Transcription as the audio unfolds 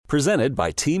Presented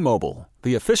by T-Mobile,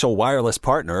 the official wireless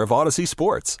partner of Odyssey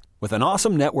Sports. With an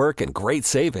awesome network and great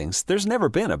savings, there's never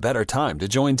been a better time to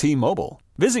join T-Mobile.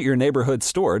 Visit your neighborhood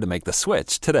store to make the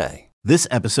switch today. This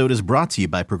episode is brought to you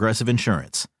by Progressive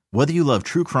Insurance. Whether you love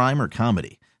true crime or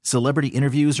comedy, celebrity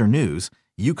interviews or news,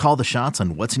 you call the shots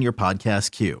on what's in your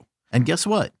podcast queue. And guess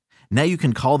what? Now you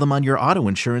can call them on your auto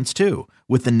insurance too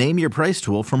with the Name Your Price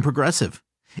tool from Progressive.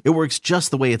 It works just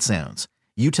the way it sounds.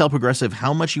 You tell Progressive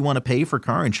how much you want to pay for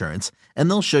car insurance, and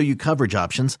they'll show you coverage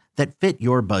options that fit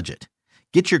your budget.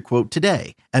 Get your quote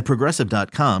today at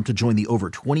Progressive.com to join the over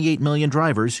 28 million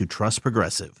drivers who trust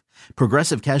Progressive.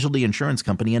 Progressive Casualty Insurance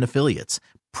Company and Affiliates.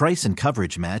 Price and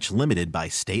coverage match limited by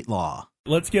state law.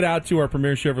 Let's get out to our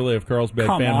Premier Chevrolet of Carlsbad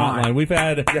Come fan on.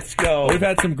 hotline. Let's go. We've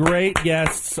had some great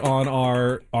guests on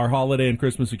our holiday and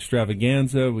Christmas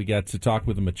extravaganza. We got to talk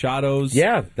with the Machados.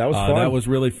 Yeah, that was fun. That was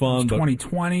really fun.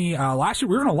 2020. Last year,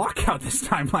 we were in a lockout this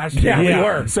time last year. Yeah, we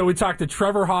were. So we talked to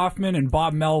Trevor Hoffman and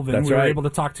Bob Melvin. That's we were right. able to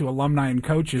talk to alumni and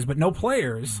coaches, but no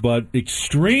players. But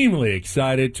extremely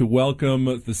excited to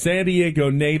welcome the San Diego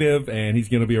native, and he's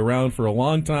going to be around for a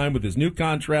long time with his new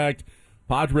contract,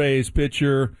 Padres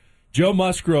pitcher Joe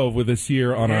Musgrove with us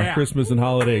here on our Christmas and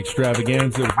holiday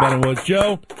extravaganza with Ben and Woods.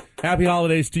 Joe, happy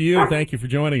holidays to you. Thank you for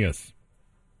joining us.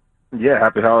 Yeah,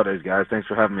 happy holidays, guys. Thanks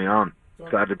for having me on.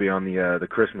 Glad to be on the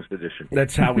Christmas edition.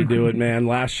 That's how we do it, man.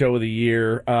 Last show of the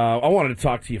year. I wanted to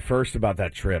talk to you first about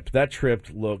that trip. That trip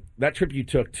you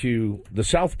took to the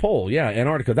South Pole,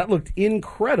 Antarctica. That looked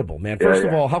incredible, man. First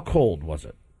of all, how cold was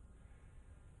it?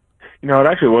 You know, it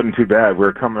actually wasn't too bad. We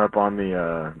were coming up on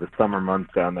the summer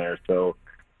months down there, so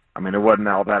I mean, it wasn't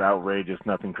all that outrageous,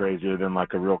 nothing crazier than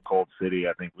like a real cold city.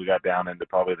 I think we got down into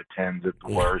probably the 10s at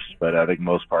the worst, but I think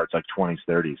most parts like 20s,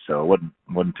 30s, so it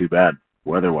wasn't too bad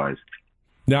weather-wise.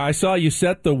 Now, I saw you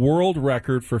set the world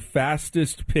record for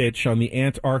fastest pitch on the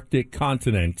Antarctic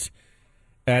continent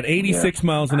at 86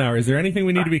 miles an hour. Is there anything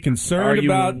we need to be concerned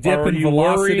about? Dip and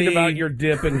velocity? Worried about your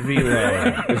dip and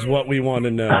velo is what we want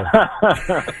to know.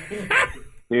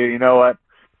 Dude, you know what?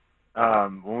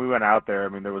 When we went out there, I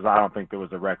mean, I don't think there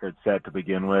was a record set to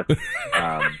begin with.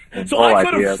 So I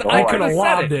could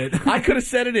have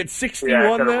said it at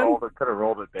 61 then? Could have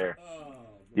rolled it there.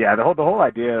 Yeah, the whole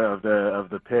idea of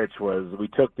the pitch was we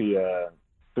took the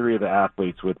three of the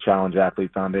athletes with Challenge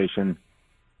Athlete Foundation,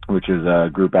 which is a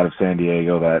group out of San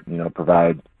Diego that,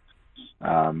 provides,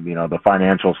 the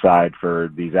financial side for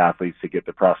these athletes to get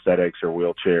the prosthetics or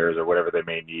wheelchairs or whatever they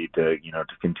may need to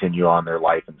continue on their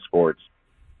life in sports.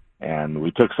 And we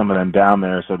took some of them down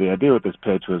there. So the idea with this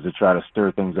pitch was to try to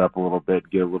stir things up a little bit,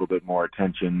 get a little bit more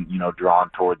attention, drawn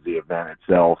towards the event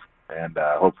itself, and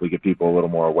hopefully get people a little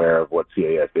more aware of what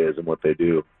CAF is and what they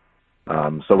do.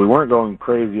 So we weren't going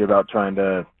crazy about trying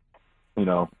to,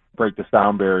 break the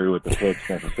sound barrier with the pitch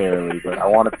necessarily, but I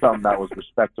wanted something that was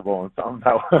respectable and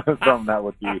something that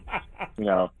would be,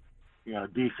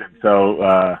 decent.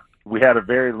 So we had a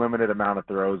very limited amount of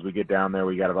throws. We get down there,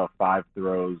 we got about 5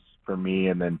 throws for me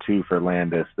and then 2 for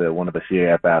Landis, one of the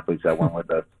CAF athletes that went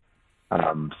with us.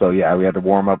 We had to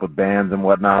warm up with bands and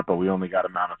whatnot, but we only got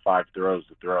an amount of 5 throws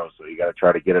to throw, so you got to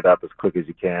try to get it up as quick as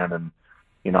you can. And,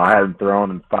 I hadn't thrown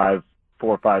in 4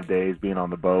 or 5 days being on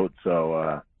the boat,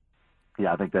 so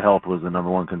I think the health was the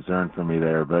number one concern for me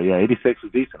there. But 86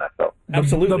 was decent, I felt.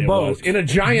 Absolutely, the boat was. In a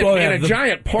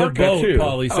giant parka the boat, too.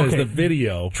 Paulie says the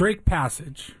video. Drake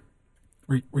Passage.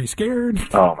 Were you scared?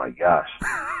 Oh my gosh.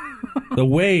 The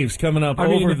waves coming up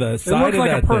over the side of that thing. It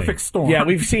looked like a perfect storm. Yeah,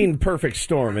 we've seen Perfect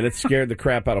Storm, and it scared the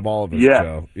crap out of all of us, Yeah.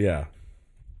 Joe. Yeah.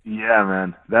 Yeah,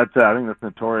 man. That's I think that's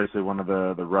notoriously one of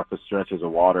the roughest stretches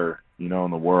of water, in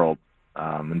the world.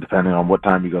 And depending on what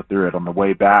time you go through it, on the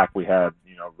way back we had,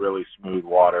 really smooth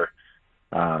water.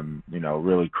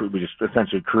 We just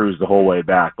essentially cruised the whole way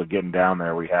back. But getting down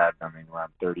there, we had,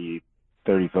 around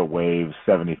 30-foot waves,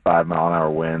 75-mile-an-hour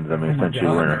winds. Essentially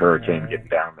we're in a hurricane getting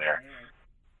down there.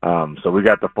 So we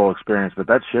got the full experience. But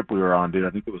that ship we were on, dude,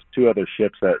 I think there was 2 other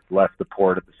ships that left the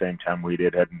port at the same time we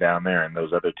did heading down there, and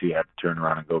those other 2 had to turn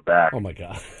around and go back. Oh, my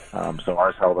God. So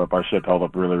our ship held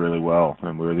up really, really well,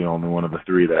 and we were the only one of the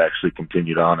 3 that actually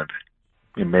continued on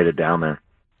and made it down there.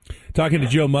 Talking to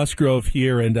Joe Musgrove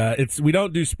here, and we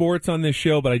don't do sports on this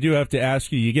show, but I do have to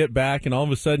ask you, you get back, and all of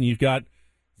a sudden you've got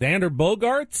Xander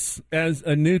Bogaerts as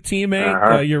a new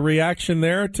teammate. Your reaction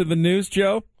there to the news,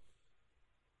 Joe?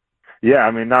 Yeah,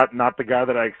 not the guy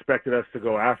that I expected us to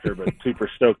go after, but super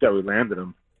stoked that we landed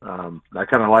him. I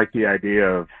kind of like the idea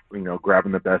of,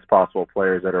 grabbing the best possible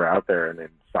players that are out there and then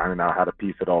finding out how to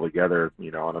piece it all together,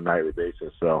 on a nightly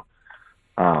basis. So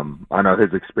I know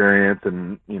his experience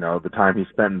and, the time he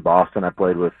spent in Boston. I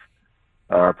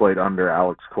played under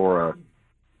Alex Cora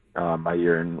one of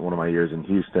my years in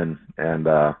Houston, and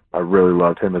I really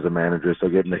loved him as a manager. So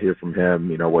getting to hear from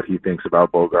him, what he thinks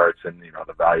about Bogaerts and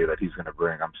the value that he's going to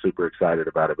bring, I'm super excited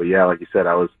about it. But yeah, like you said,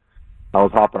 I was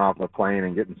hopping off the plane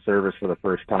and getting service for the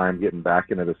first time, getting back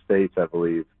into the States, I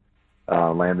believe,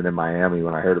 landing in Miami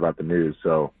when I heard about the news.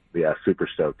 So yeah, super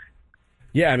stoked.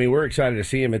 Yeah, I mean, we're excited to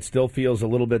see him. It still feels a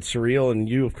little bit surreal, and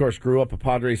you, of course, grew up a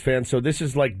Padres fan, so this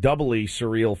is like doubly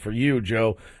surreal for you,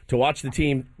 Joe, to watch the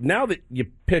team, now that you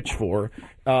pitch for,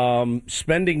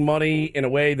 spending money in a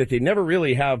way that they never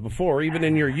really have before, even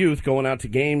in your youth, going out to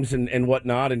games and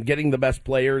whatnot, and getting the best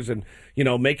players, and,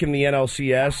 making the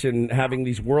NLCS and having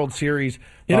these World Series.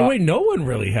 In a way, no one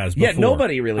really has before. Yeah,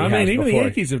 nobody really has before. Even the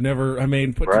Yankees have never,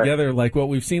 put right. together like what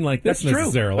we've seen like this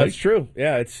necessarily. That's true.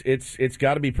 Yeah, it's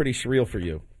got to be pretty surreal for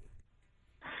you.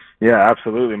 Yeah,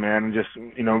 absolutely, man. And just,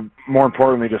 more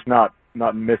importantly, just not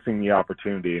missing the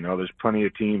opportunity. There's plenty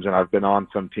of teams, and I've been on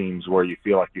some teams where you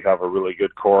feel like you have a really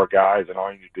good core of guys, and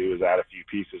all you need to do is add a few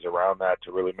pieces around that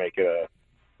to really make it a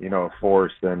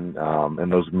force. And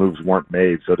those moves weren't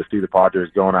made. So to see the Padres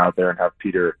going out there and have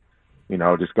Peter,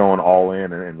 just going all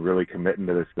in and really committing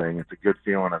to this thing, it's a good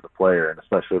feeling as a player. And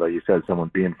especially, like you said,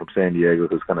 someone being from San Diego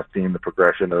who's kind of seen the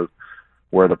progression of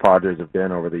where the Padres have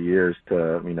been over the years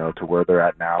to where they're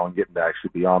at now, and getting to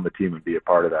actually be on the team and be a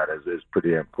part of that is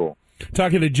pretty damn cool.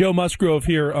 Talking to Joe Musgrove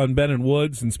here on Ben and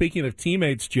Woods, and speaking of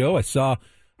teammates, Joe, I saw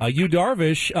Yu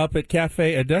Darvish up at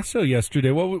Cafe Adesso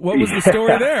yesterday. What was the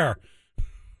story there?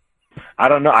 I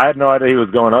don't know. I had no idea he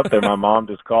was going up there. My mom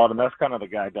just called, and that's kind of the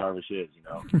guy Darvish is.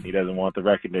 He doesn't want the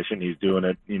recognition. He's doing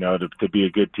it, to be a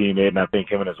good teammate. And I think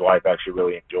him and his wife actually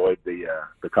really enjoyed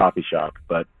the coffee shop.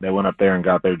 But they went up there and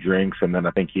got their drinks, and then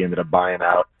I think he ended up buying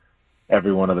out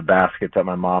every one of the baskets that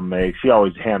my mom makes. She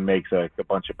always hand makes a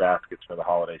bunch of baskets for the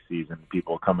holiday season.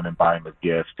 People come in and buy them as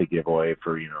gifts to give away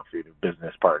for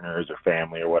business partners or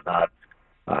family or whatnot.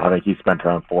 I think he spent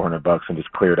around $400 and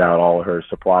just cleared out all of her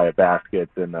supply of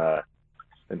baskets and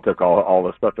took all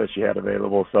the stuff that she had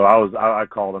available. So I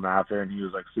called him after, and he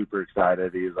was like super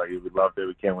excited. He was like, "We loved it.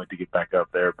 We can't wait to get back up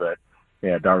there." But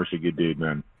yeah, Darvish is a good dude,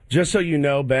 man. Just so you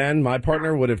know, Ben, my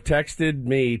partner would have texted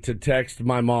me to text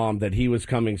my mom that he was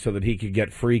coming so that he could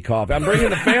get free coffee. I'm bringing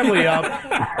the family up.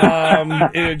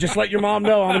 Just let your mom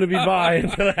know I'm going to be by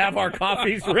and to have our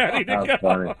coffees ready to That's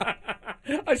go. funny.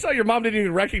 I saw your mom didn't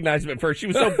even recognize me at first. She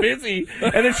was so busy,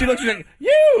 and then she looked like,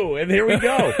 "You!" And here we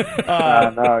go.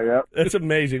 Yep. It's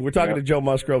amazing. We're talking to Joe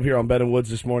Musgrove here on Ben and Woods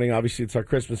this morning. Obviously, it's our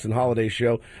Christmas and holiday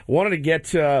show. I wanted to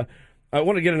get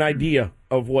an idea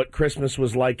of what Christmas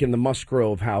was like in the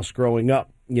Musgrove house growing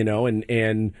up,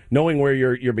 and knowing where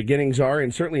your beginnings are,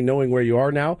 and certainly knowing where you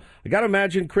are now. I got to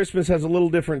imagine Christmas has a little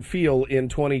different feel in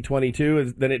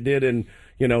 2022 than it did in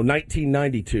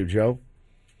 1992. Joe.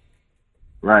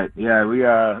 Right. Yeah. We,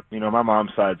 my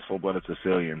mom's side's full-blooded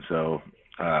Sicilian, so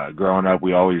growing up,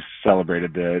 we always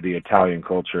celebrated the Italian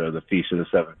culture of the Feast of the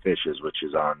Seven Fishes, which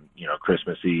is on,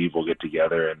 Christmas Eve. We'll get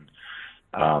together, and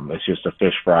it's just a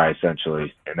fish fry,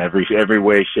 essentially. And every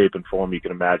way, shape, and form you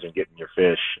can imagine getting your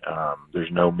fish.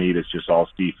 There's no meat. It's just all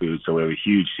seafood. So we have a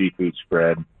huge seafood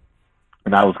spread.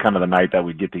 And that was kind of the night that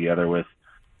we'd get together with,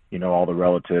 all the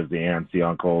relatives, the aunts, the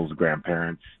uncles, the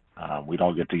grandparents. We'd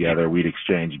all get together. We'd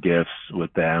exchange gifts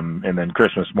with them. And then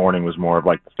Christmas morning was more of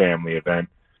like the family event.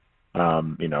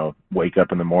 Wake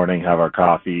up in the morning, have our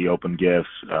coffee, open gifts.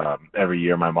 Every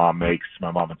year my mom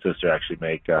and sister actually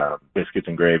make biscuits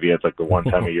and gravy. It's like the one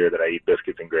time a year that I eat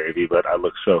biscuits and gravy, but I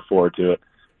look so forward to it.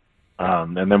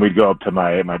 And then we'd go up to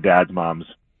my dad's mom's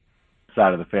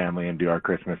side of the family and do our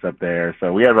Christmas up there.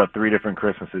 So we had about 3 different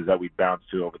Christmases that we bounced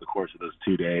to over the course of those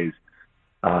 2 days.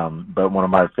 But one of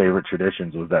my favorite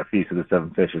traditions was that Feast of the Seven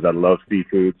Fishes. I love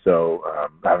seafood, so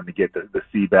having to get the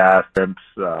sea bass, shrimps,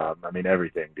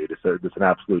 everything, dude. It's an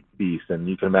absolute feast, and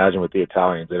you can imagine with the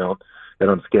Italians, they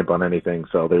don't skimp on anything.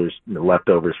 So there's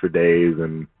leftovers for days,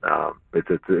 and it's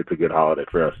a good holiday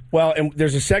for us. Well, and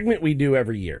there's a segment we do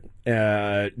every year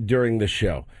during the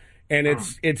show. And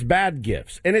it's bad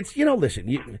gifts. And it's, listen,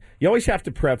 you always have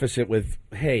to preface it with,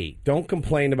 hey, don't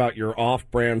complain about your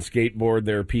off-brand skateboard.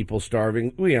 There are people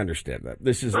starving. We understand that.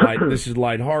 This is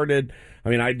lighthearted. I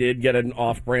mean, I did get an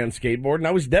off-brand skateboard, and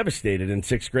I was devastated in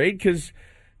 6th grade because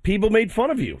people made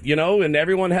fun of you, and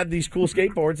everyone had these cool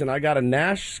skateboards, and I got a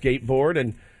Nash skateboard,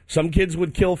 and some kids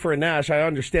would kill for a Nash. I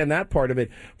understand that part of it.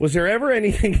 Was there ever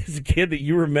anything as a kid that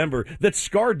you remember that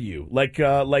scarred you, like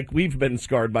we've been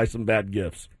scarred by some bad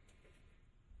gifts?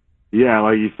 Yeah,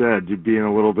 like you said, just being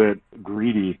a little bit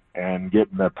greedy and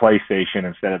getting the PlayStation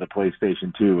instead of the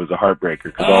PlayStation 2 was a heartbreaker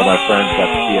because all my friends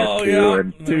got the PS2. Yeah.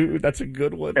 And, Dude, that's a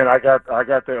good one. And I got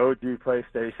the OG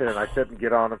PlayStation, and I couldn't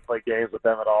get on and play games with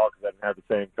them at all because I didn't have the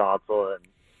same console. And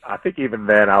I think even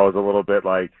then I was a little bit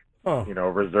like,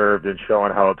 reserved and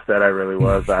showing how upset I really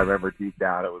was. But I remember deep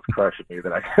down it was crushing me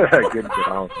that I couldn't get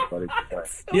on with somebody to play.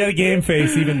 He had a game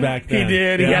face even back then. He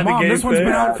did. Yeah. He had Mom, the game this one's face.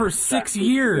 been out for 6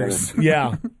 years.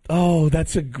 Yeah. Oh,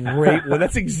 that's a great one.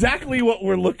 That's exactly what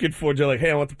we're looking for, Joe. Like,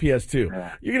 hey, I want the PS2.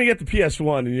 Yeah. You're going to get the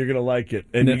PS1, and you're going to like it.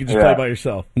 And you can just play by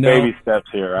yourself. Baby steps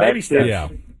here, right? Baby steps. Yeah.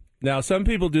 Now, some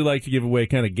people do like to give away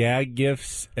kind of gag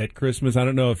gifts at Christmas. I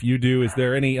don't know if you do. Is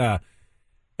there any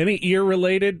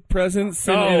ear-related presents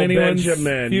in anyone's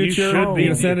Benjamin, future? you should be.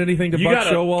 You send anything to Buck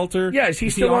Showalter? Yeah, is he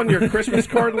still on your Christmas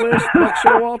card list, Buck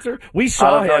Showalter? We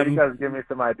saw I don't know, him. you guys give me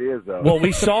some ideas, though. Well,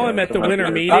 we saw him at the winter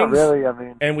meetings, Not really, I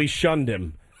mean. and we shunned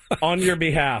him on your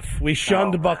behalf. We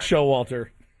shunned Buck Showalter.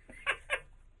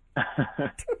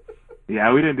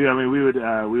 Yeah, we didn't do. I mean, we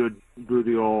would do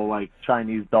the old like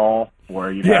Chinese doll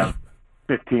where you have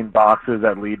 15 boxes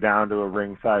that lead down to a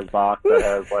ring-size box that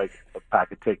has like a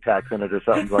pack of Tic Tacs in it or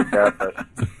something like that.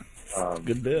 But,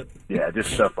 Good bit. Yeah,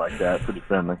 just stuff like that. Pretty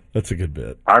friendly. That's a good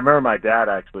bit. I remember my dad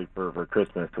actually for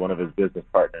Christmas, one of his business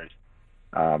partners,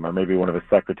 or maybe one of his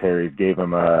secretaries, gave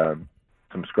him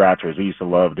some scratchers. We used to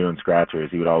love doing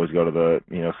scratchers. He would always go to the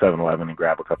 7-Eleven and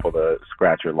grab a couple of the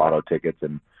scratcher lotto tickets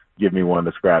and give me one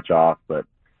to scratch off. But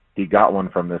he got one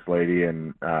from this lady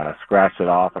and scratched it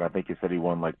off, and I think he said he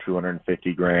won like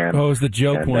 $250,000. Oh, it was the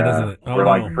joke one, isn't it? We're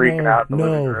like freaking out in the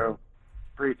living room,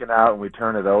 freaking out, and we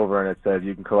turn it over, and it said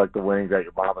you can collect the winnings at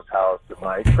your mama's house, and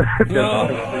like,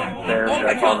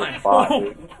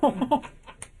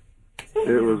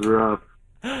 it was rough.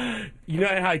 You know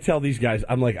how I tell these guys,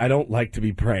 I'm like, I don't like to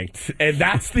be pranked. And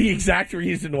that's the exact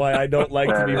reason why I don't like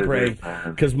to be pranked.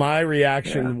 Because my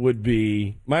reaction would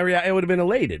be, it would have been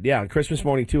elated. Yeah, on Christmas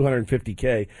morning,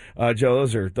 $250K. Joe,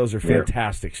 those are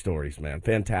fantastic stories, man.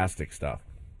 Fantastic stuff.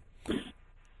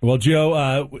 Well,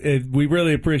 Joe, we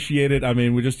really appreciate it. I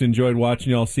mean, we just enjoyed watching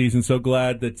you all season. So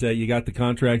glad that you got the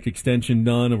contract extension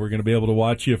done, and we're going to be able to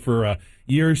watch you for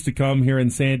years to come here in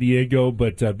San Diego.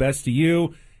 But best to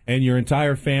you and your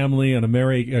entire family on a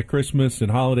Merry Christmas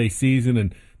and holiday season.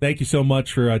 And thank you so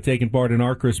much for taking part in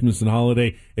our Christmas and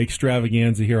holiday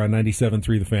extravaganza here on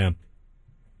 97.3 The Fan.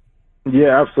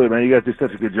 Yeah, absolutely, man. You guys do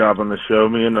such a good job on the show.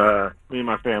 Me and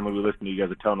my family, we listen to you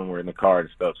guys a ton when we're in the car and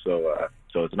stuff. So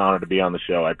it's an honor to be on the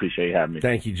show. I appreciate you having me.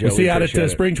 Thank you, Joe. We'll see you out at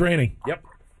spring training. Yep.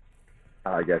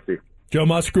 I guess you. Joe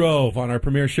Musgrove on our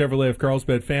premier Chevrolet of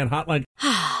Carlsbad Fan Hotline.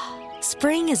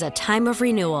 Spring is a time of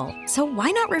renewal, so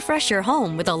why not refresh your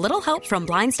home with a little help from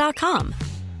Blinds.com?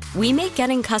 We make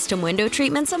getting custom window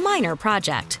treatments a minor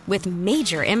project with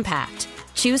major impact.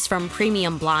 Choose from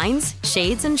premium blinds,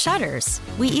 shades, and shutters.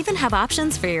 We even have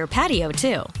options for your patio,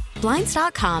 too.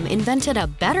 Blinds.com invented a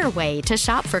better way to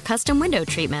shop for custom window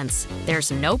treatments. There's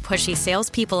no pushy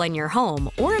salespeople in your home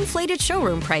or inflated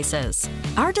showroom prices.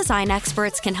 Our design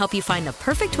experts can help you find the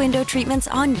perfect window treatments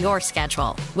on your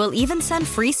schedule. We'll even send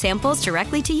free samples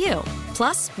directly to you.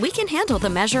 Plus, we can handle the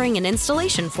measuring and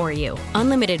installation for you.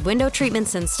 Unlimited window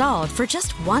treatments installed for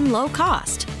just one low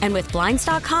cost. And with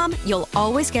Blinds.com, you'll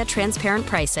always get transparent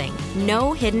pricing.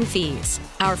 No hidden fees.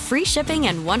 Our free shipping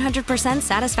and 100%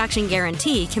 satisfaction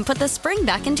guarantee can put the spring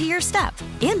back into your step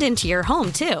and into your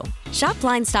home, too. Shop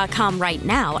Blinds.com right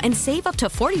now and save up to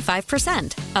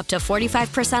 45%. Up to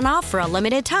 45% off for a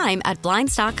limited time at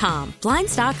Blinds.com.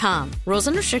 Blinds.com. Rules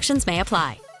and restrictions may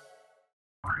apply.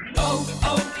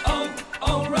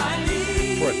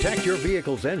 Protect your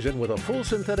vehicle's engine with a full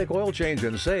synthetic oil change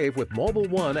and save with Mobil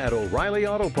 1 at O'Reilly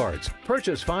Auto Parts.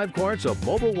 Purchase 5 quarts of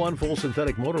Mobil 1 full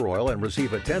synthetic motor oil and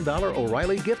receive a $10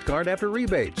 O'Reilly gift card after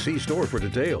rebate. See store for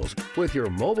details. With your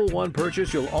Mobil 1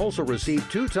 purchase, you'll also receive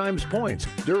 2 times points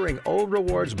during O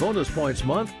Rewards Bonus Points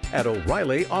Month at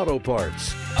O'Reilly Auto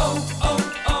Parts.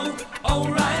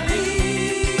 O'Reilly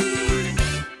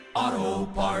Auto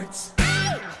Parts.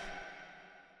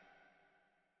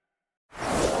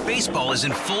 Baseball is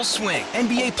in full swing.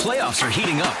 NBA playoffs are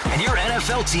heating up, and your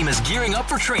NFL team is gearing up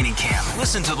for training camp.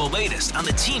 Listen to the latest on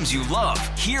the teams you love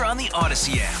here on the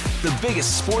Odyssey app. The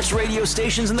biggest sports radio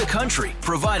stations in the country,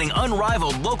 providing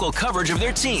unrivaled local coverage of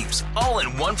their teams, all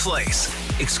in one place.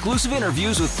 Exclusive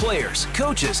interviews with players,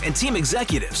 coaches, and team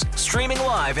executives, streaming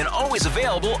live and always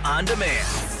available on demand.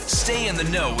 Stay in the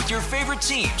know with your favorite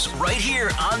teams right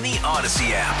here on the Odyssey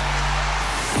app.